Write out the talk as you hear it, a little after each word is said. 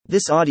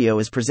This audio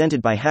is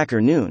presented by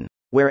Hacker Noon,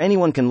 where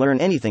anyone can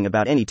learn anything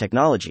about any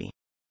technology.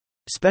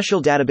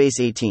 Special Database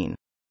 18.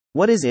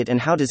 What is it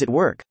and how does it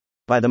work?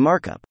 By The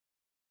Markup.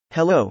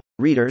 Hello,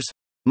 readers.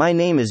 My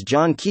name is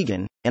John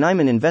Keegan, and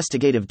I'm an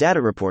investigative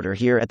data reporter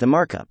here at The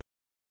Markup.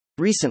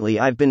 Recently,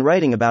 I've been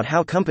writing about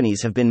how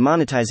companies have been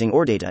monetizing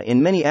our data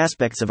in many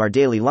aspects of our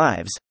daily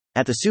lives,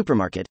 at the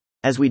supermarket,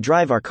 as we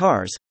drive our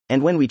cars,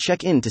 and when we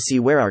check in to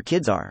see where our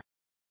kids are.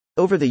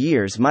 Over the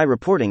years, my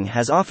reporting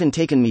has often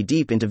taken me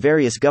deep into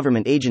various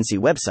government agency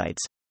websites,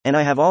 and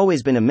I have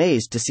always been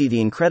amazed to see the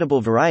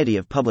incredible variety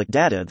of public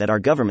data that our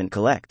government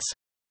collects.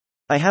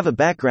 I have a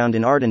background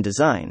in art and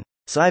design,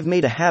 so I've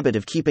made a habit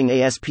of keeping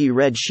a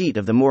red sheet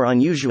of the more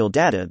unusual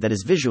data that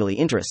is visually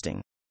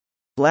interesting.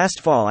 Last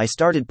fall, I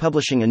started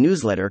publishing a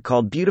newsletter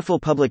called Beautiful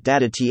Public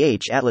Data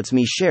that lets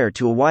me share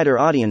to a wider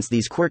audience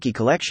these quirky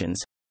collections,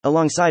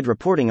 alongside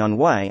reporting on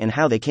why and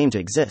how they came to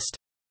exist.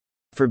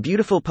 For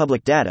Beautiful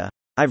Public Data,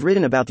 I've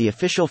written about the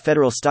official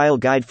federal style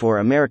guide for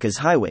America's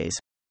highways,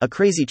 a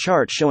crazy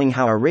chart showing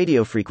how our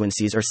radio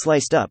frequencies are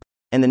sliced up,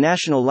 and the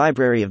National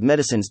Library of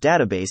Medicine's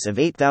database of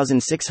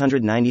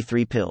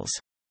 8,693 pills.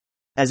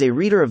 As a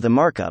reader of The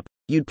Markup,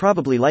 you'd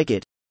probably like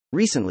it.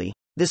 Recently,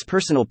 this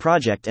personal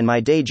project and my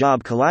day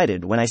job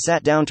collided when I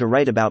sat down to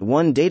write about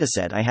one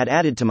dataset I had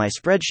added to my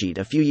spreadsheet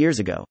a few years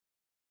ago.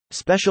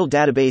 Special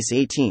Database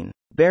 18,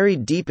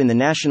 buried deep in the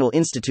National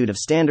Institute of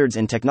Standards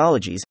and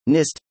Technology's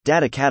NIST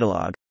data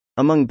catalog,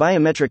 among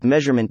biometric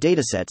measurement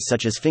datasets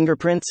such as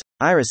fingerprints,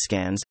 iris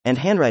scans, and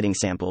handwriting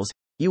samples,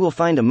 you will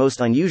find a most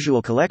unusual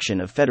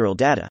collection of federal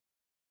data.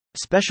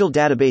 Special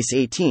Database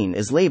 18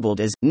 is labeled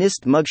as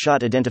NIST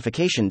Mugshot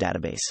Identification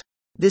Database.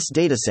 This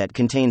dataset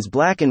contains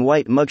black and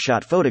white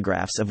mugshot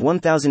photographs of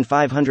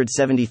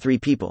 1,573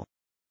 people.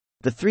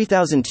 The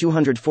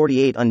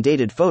 3,248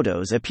 undated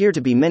photos appear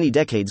to be many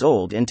decades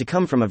old and to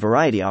come from a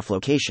variety of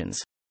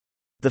locations.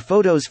 The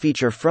photos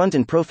feature front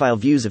and profile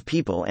views of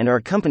people and are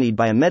accompanied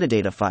by a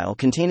metadata file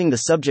containing the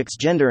subject's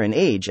gender and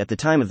age at the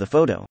time of the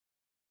photo.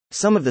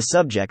 Some of the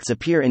subjects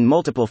appear in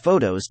multiple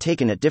photos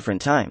taken at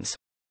different times.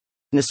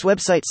 NIST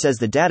website says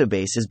the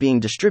database is being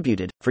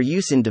distributed for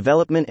use in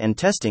development and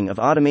testing of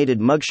automated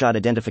mugshot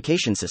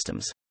identification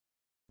systems.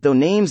 Though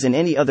names and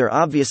any other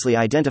obviously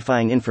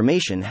identifying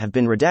information have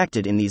been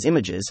redacted in these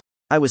images,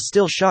 I was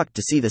still shocked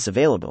to see this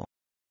available.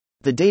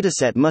 The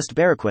dataset must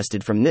be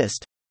requested from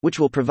NIST, which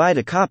will provide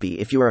a copy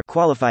if you are a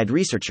qualified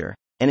researcher,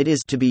 and it is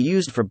to be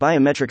used for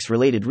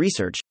biometrics-related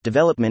research,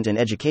 development and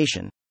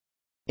education.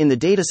 In the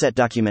dataset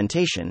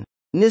documentation,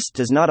 NIST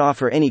does not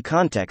offer any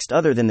context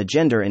other than the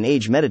gender and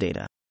age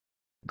metadata.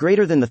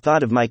 Greater than the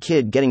thought of my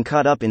kid getting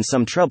caught up in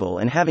some trouble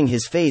and having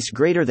his face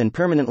greater than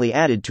permanently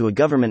added to a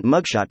government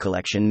mugshot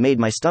collection made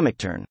my stomach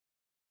turn.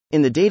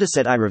 In the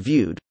dataset I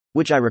reviewed,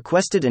 which I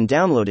requested and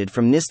downloaded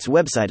from NIST's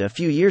website a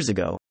few years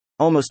ago,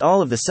 almost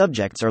all of the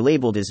subjects are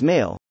labeled as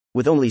male,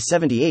 with only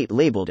 78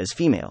 labeled as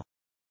female.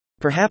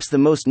 Perhaps the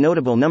most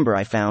notable number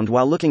I found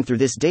while looking through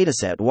this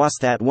dataset was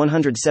that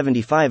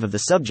 175 of the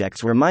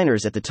subjects were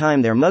minors at the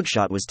time their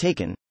mugshot was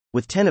taken,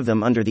 with 10 of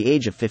them under the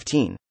age of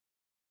 15.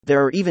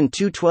 There are even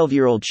 2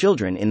 12-year-old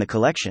children in the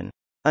collection.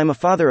 I'm a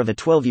father of a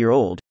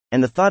 12-year-old,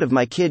 and the thought of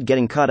my kid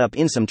getting caught up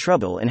in some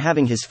trouble and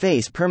having his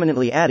face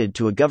permanently added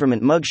to a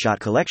government mugshot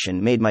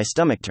collection made my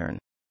stomach turn.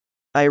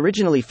 I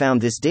originally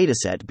found this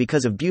dataset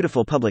because of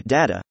Beautiful Public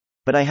Data,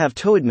 but I have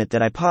to admit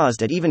that I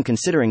paused at even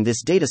considering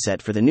this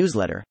dataset for the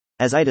newsletter,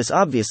 as it is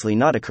obviously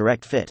not a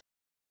correct fit.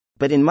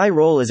 But in my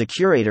role as a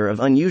curator of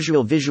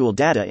unusual visual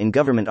data in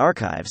government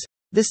archives,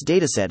 this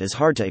dataset is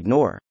hard to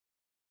ignore.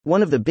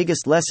 One of the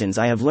biggest lessons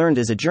I have learned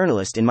as a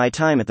journalist in my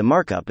time at The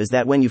Markup is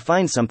that when you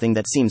find something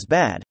that seems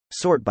bad,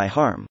 sort by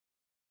harm.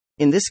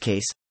 In this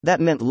case, that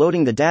meant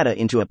loading the data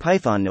into a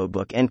Python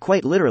notebook and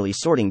quite literally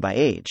sorting by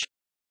age.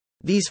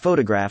 These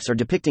photographs are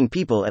depicting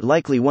people at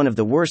likely one of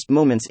the worst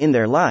moments in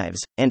their lives,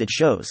 and it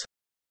shows.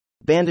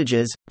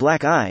 Bandages,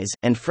 black eyes,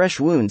 and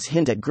fresh wounds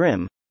hint at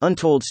grim,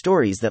 untold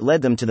stories that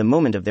led them to the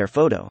moment of their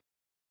photo.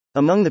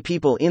 Among the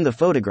people in the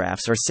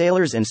photographs are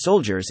sailors and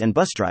soldiers and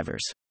bus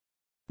drivers.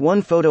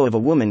 One photo of a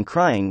woman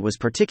crying was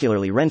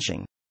particularly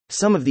wrenching.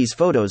 Some of these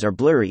photos are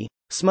blurry,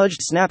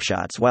 smudged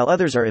snapshots, while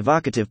others are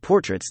evocative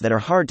portraits that are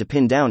hard to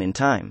pin down in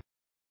time.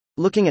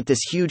 Looking at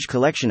this huge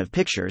collection of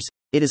pictures,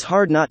 it is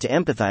hard not to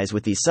empathize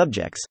with these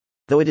subjects,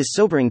 though it is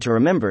sobering to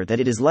remember that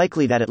it is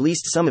likely that at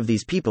least some of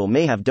these people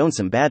may have done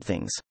some bad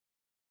things.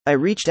 I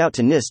reached out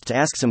to NIST to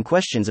ask some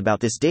questions about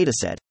this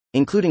dataset,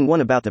 including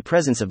one about the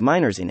presence of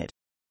minors in it.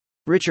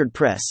 Richard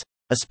Press,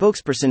 a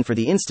spokesperson for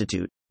the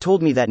Institute,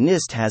 told me that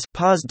NIST has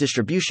paused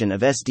distribution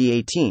of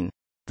SD18,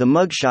 the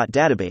mugshot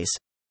database,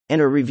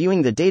 and are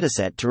reviewing the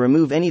dataset to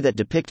remove any that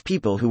depict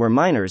people who were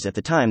minors at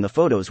the time the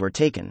photos were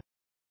taken.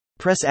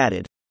 Press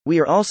added, "We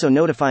are also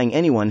notifying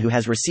anyone who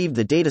has received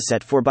the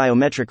dataset for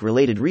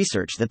biometric-related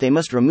research that they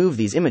must remove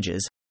these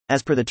images,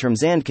 as per the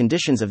terms and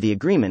conditions of the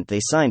agreement they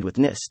signed with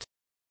NIST.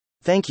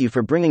 Thank you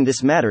for bringing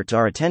this matter to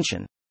our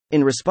attention."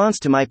 In response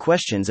to my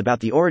questions about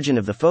the origin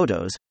of the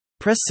photos,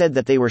 Press said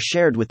that they were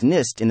shared with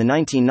NIST in the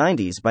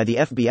 1990s by the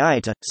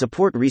FBI to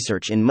support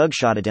research in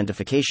mugshot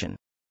identification.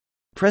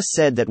 Press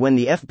said that when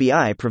the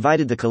FBI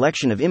provided the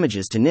collection of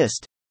images to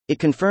NIST, it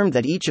confirmed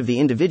that each of the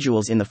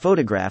individuals in the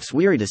photographs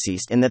were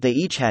deceased and that they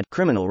each had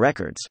criminal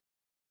records.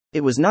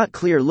 It was not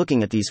clear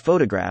looking at these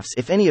photographs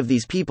if any of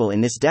these people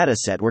in this data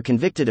set were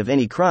convicted of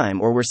any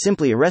crime or were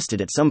simply arrested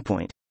at some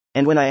point.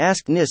 And when I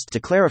asked NIST to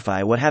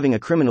clarify what having a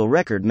criminal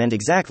record meant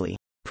exactly,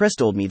 Press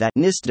told me that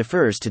NIST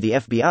defers to the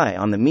FBI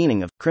on the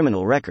meaning of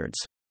criminal records.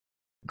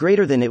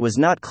 It was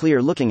not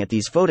clear looking at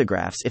these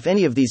photographs if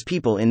any of these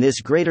people in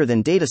this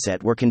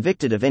dataset were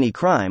convicted of any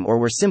crime or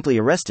were simply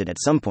arrested at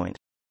some point.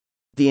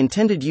 The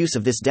intended use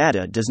of this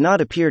data does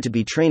not appear to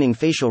be training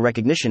facial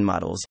recognition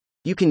models.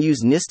 You can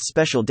use NIST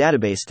Special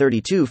Database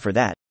 32 for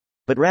that,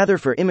 but rather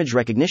for image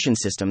recognition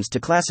systems to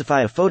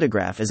classify a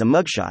photograph as a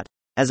mugshot,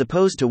 as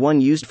opposed to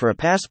one used for a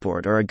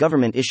passport or a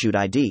government-issued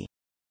ID.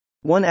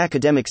 One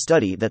academic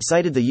study that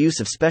cited the use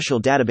of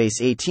Special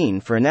Database 18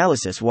 for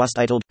analysis was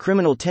titled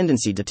Criminal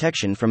Tendency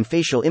Detection from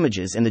Facial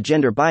Images and the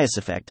Gender Bias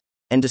Effect,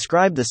 and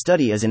described the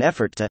study as an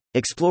effort to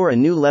explore a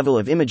new level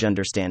of image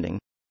understanding,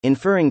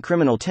 inferring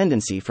criminal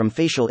tendency from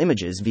facial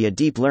images via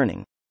deep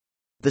learning.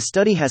 The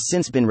study has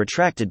since been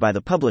retracted by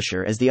the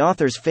publisher as the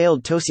authors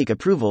failed to seek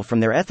approval from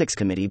their ethics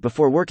committee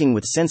before working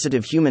with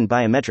sensitive human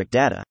biometric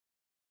data.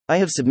 I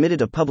have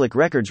submitted a public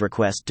records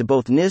request to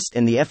both NIST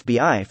and the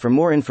FBI for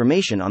more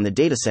information on the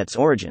dataset's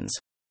origins.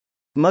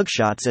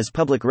 Mugshots as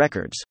public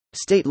records.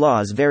 State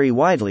laws vary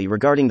widely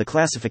regarding the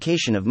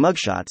classification of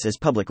mugshots as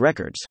public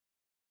records.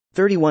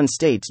 31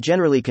 states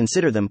generally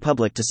consider them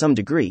public to some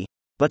degree,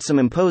 but some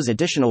impose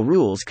additional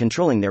rules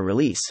controlling their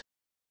release.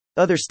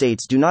 Other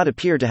states do not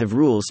appear to have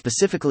rules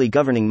specifically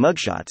governing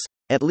mugshots,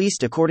 at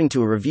least according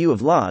to a review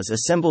of laws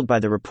assembled by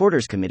the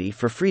Reporters Committee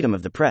for Freedom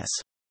of the Press.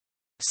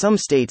 Some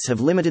states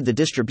have limited the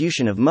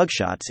distribution of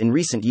mugshots in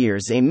recent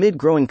years amid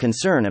growing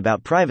concern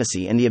about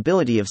privacy and the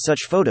ability of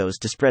such photos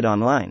to spread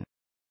online.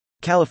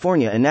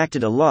 California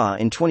enacted a law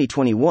in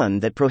 2021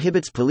 that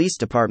prohibits police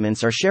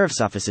departments or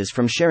sheriff's offices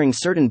from sharing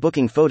certain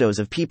booking photos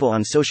of people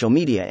on social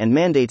media and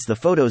mandates the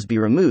photos be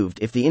removed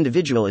if the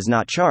individual is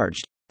not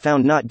charged,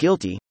 found not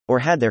guilty, or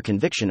had their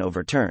conviction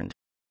overturned.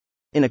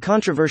 In a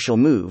controversial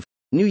move,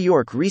 New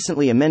York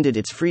recently amended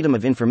its Freedom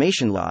of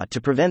Information law to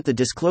prevent the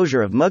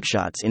disclosure of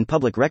mugshots in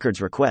public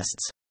records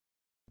requests.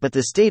 But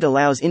the state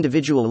allows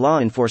individual law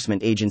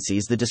enforcement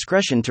agencies the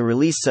discretion to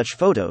release such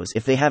photos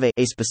if they have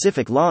a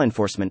specific law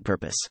enforcement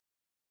purpose.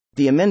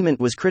 The amendment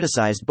was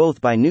criticized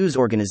both by news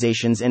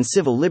organizations and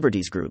civil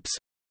liberties groups.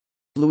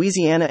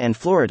 Louisiana and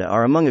Florida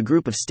are among a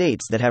group of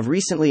states that have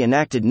recently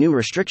enacted new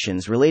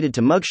restrictions related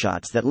to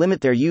mugshots that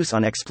limit their use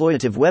on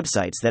exploitative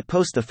websites that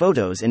post the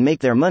photos and make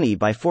their money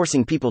by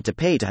forcing people to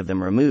pay to have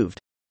them removed.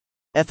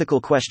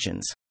 Ethical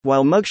questions.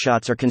 While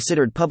mugshots are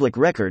considered public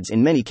records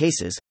in many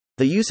cases,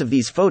 the use of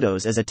these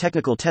photos as a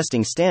technical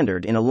testing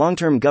standard in a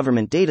long-term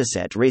government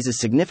dataset raises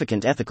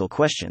significant ethical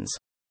questions.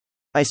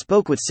 I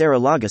spoke with Sarah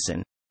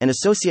Lageson, an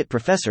associate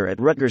professor at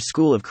Rutgers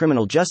School of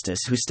Criminal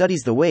Justice who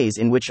studies the ways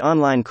in which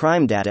online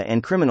crime data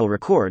and criminal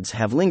records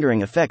have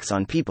lingering effects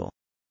on people.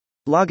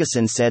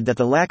 Lageson said that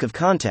the lack of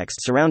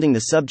context surrounding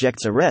the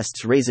subject's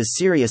arrests raises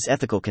serious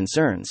ethical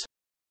concerns.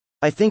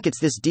 I think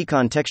it's this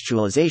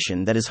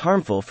decontextualization that is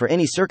harmful for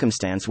any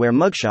circumstance where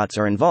mugshots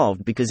are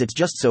involved because it's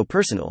just so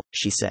personal,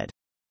 she said.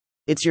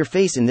 It's your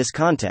face in this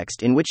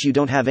context in which you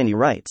don't have any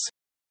rights.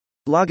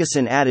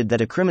 Lageson added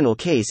that a criminal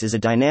case is a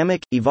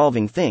dynamic,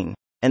 evolving thing,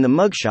 and the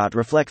mugshot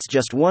reflects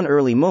just one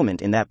early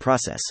moment in that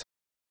process.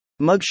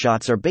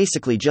 Mugshots are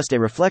basically just a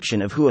reflection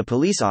of who a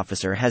police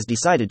officer has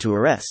decided to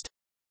arrest.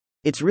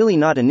 It's really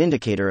not an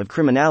indicator of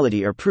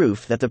criminality or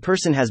proof that the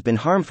person has been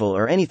harmful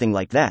or anything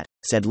like that,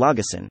 said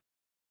Lageson.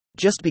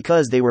 Just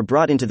because they were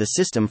brought into the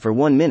system for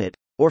 1 minute,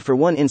 or for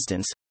one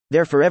instance,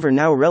 they're forever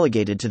now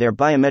relegated to their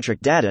biometric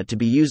data to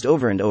be used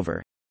over and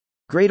over.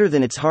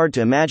 It's hard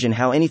to imagine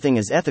how anything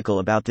is ethical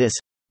about this.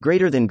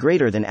 Greater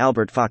than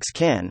Albert Fox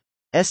Can.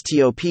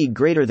 STOP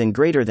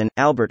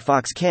Albert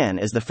Fox Can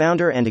is the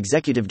founder and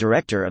executive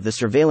director of the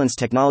Surveillance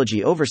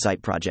Technology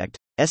Oversight Project,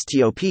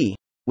 STOP,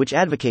 which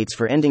advocates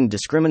for ending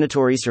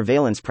discriminatory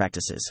surveillance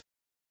practices.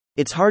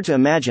 It's hard to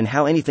imagine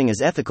how anything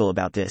is ethical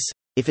about this,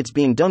 if it's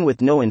being done with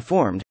no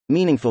informed,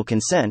 meaningful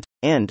consent,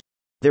 and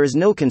there is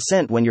no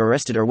consent when you're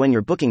arrested or when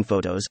your booking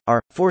photos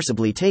are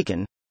forcibly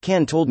taken,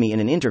 Can told me in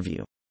an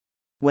interview.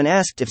 When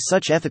asked if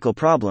such ethical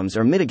problems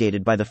are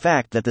mitigated by the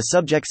fact that the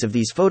subjects of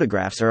these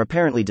photographs are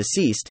apparently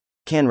deceased,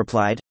 Can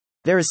replied,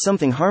 "There is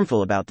something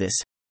harmful about this,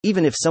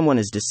 even if someone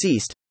is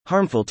deceased,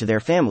 harmful to their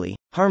family,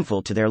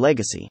 harmful to their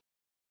legacy.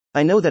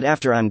 I know that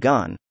after I'm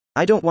gone,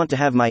 I don't want to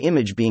have my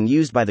image being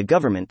used by the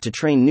government to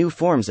train new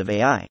forms of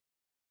AI."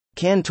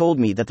 Can told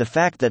me that the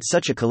fact that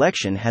such a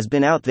collection has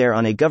been out there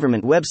on a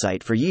government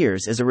website for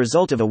years is a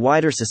result of a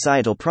wider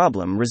societal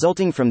problem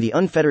resulting from the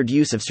unfettered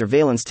use of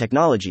surveillance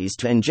technologies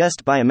to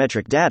ingest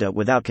biometric data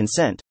without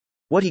consent,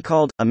 what he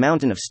called a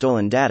mountain of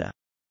stolen data.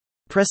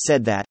 Press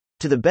said that,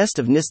 to the best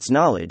of NIST's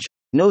knowledge,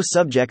 no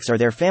subjects or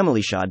their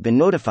families had been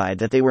notified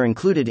that they were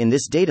included in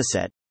this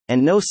dataset,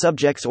 and no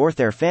subjects or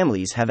their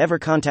families have ever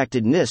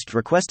contacted NIST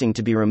requesting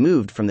to be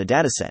removed from the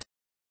dataset.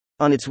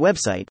 On its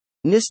website,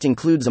 NIST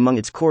includes among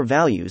its core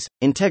values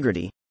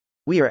integrity.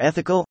 We are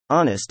ethical,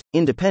 honest,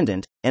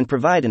 independent, and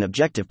provide an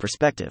objective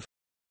perspective.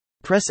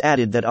 Press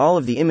added that all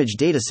of the image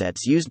datasets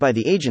used by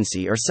the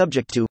agency are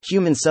subject to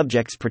human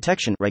subjects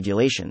protection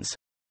regulations.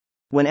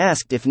 When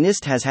asked if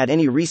NIST has had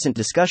any recent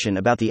discussion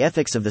about the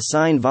ethics of the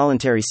signed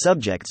voluntary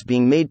subjects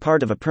being made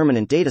part of a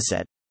permanent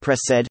dataset,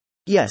 Press said,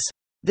 yes,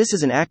 this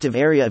is an active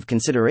area of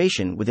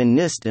consideration within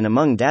NIST and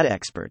among data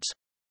experts.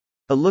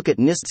 A look at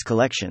NIST's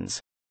collections.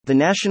 The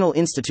National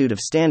Institute of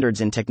Standards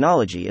and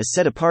Technology is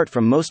set apart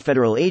from most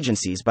federal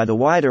agencies by the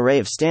wide array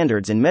of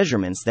standards and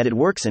measurements that it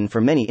works in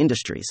for many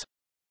industries.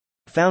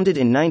 Founded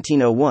in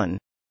 1901,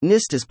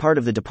 NIST is part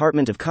of the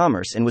Department of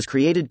Commerce and was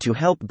created to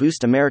help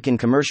boost American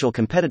commercial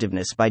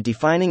competitiveness by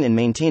defining and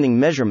maintaining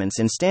measurements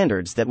and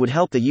standards that would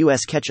help the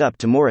U.S. catch up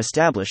to more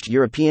established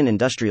European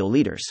industrial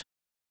leaders.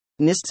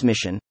 NIST's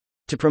mission: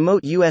 to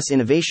promote U.S.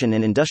 innovation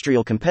and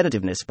industrial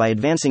competitiveness by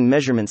advancing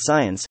measurement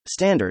science,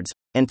 standards,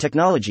 and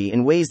technology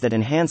in ways that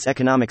enhance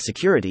economic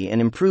security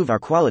and improve our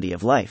quality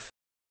of life.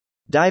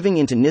 Diving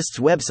into NIST's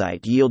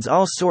website yields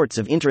all sorts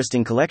of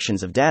interesting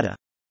collections of data.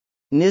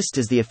 NIST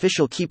is the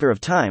official keeper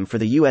of time for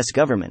the U.S.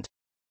 government.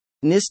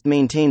 NIST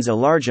maintains a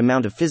large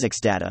amount of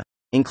physics data,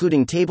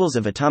 including tables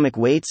of atomic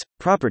weights,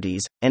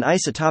 properties, and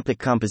isotopic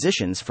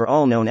compositions for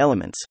all known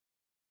elements.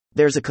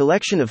 There's a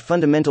collection of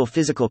fundamental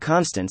physical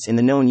constants in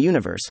the known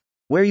universe,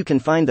 where you can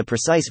find the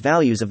precise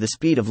values of the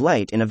speed of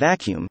light in a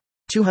vacuum,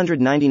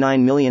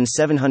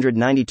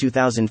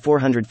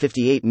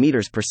 299,792,458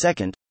 meters per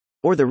second,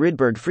 or the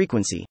Rydberg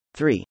frequency,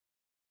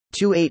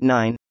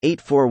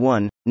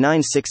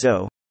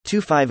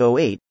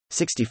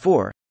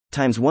 3.289-841-960-2508-64,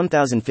 times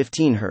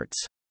 1015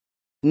 Hz.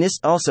 NIST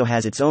also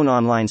has its own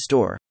online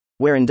store,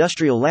 where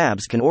industrial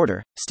labs can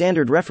order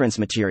standard reference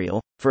material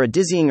for a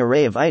dizzying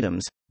array of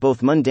items,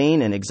 both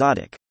mundane and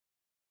exotic.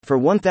 For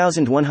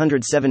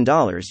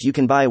 $1,107, you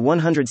can buy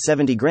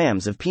 170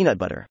 grams of peanut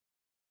butter.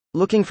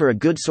 Looking for a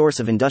good source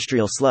of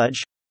industrial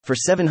sludge? For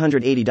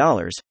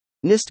 $780,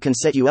 NIST can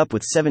set you up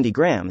with 70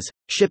 grams,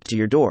 shipped to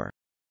your door.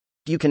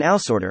 You can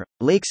outsorter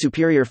Lake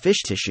Superior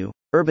fish tissue,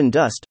 urban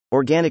dust,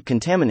 organic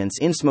contaminants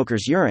in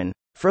smokers' urine,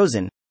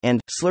 frozen,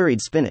 and slurried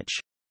spinach.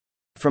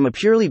 From a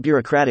purely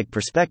bureaucratic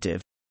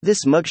perspective,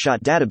 this mugshot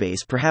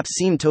database perhaps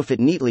seemed to fit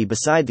neatly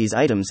beside these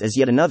items as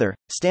yet another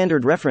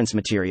standard reference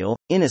material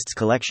in NIST's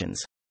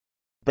collections.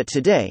 But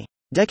today,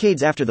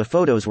 decades after the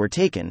photos were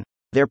taken,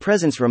 their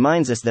presence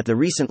reminds us that the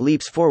recent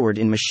leaps forward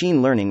in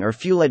machine learning are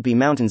fueled by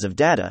mountains of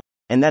data,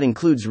 and that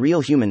includes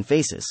real human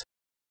faces.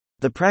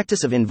 The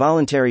practice of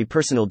involuntary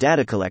personal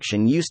data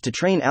collection used to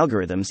train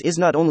algorithms is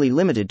not only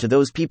limited to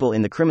those people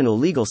in the criminal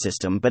legal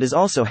system but is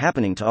also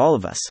happening to all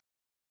of us.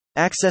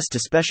 Access to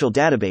special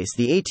database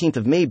the 18th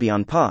of May be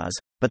on pause,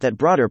 but that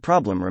broader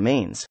problem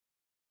remains.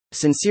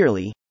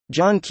 Sincerely,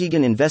 John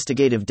Keegan.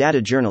 Investigative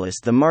data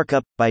journalist. The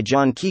Markup, by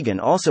John Keegan,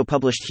 also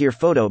published here.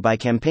 Photo by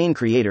campaign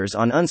creators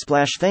on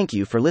Unsplash. Thank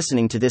you for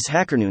listening to this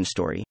HackerNoon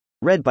story,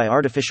 read by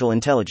Artificial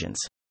Intelligence.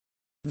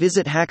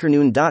 Visit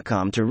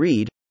hackerNoon.com to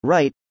read,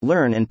 write,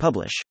 learn and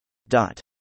publish.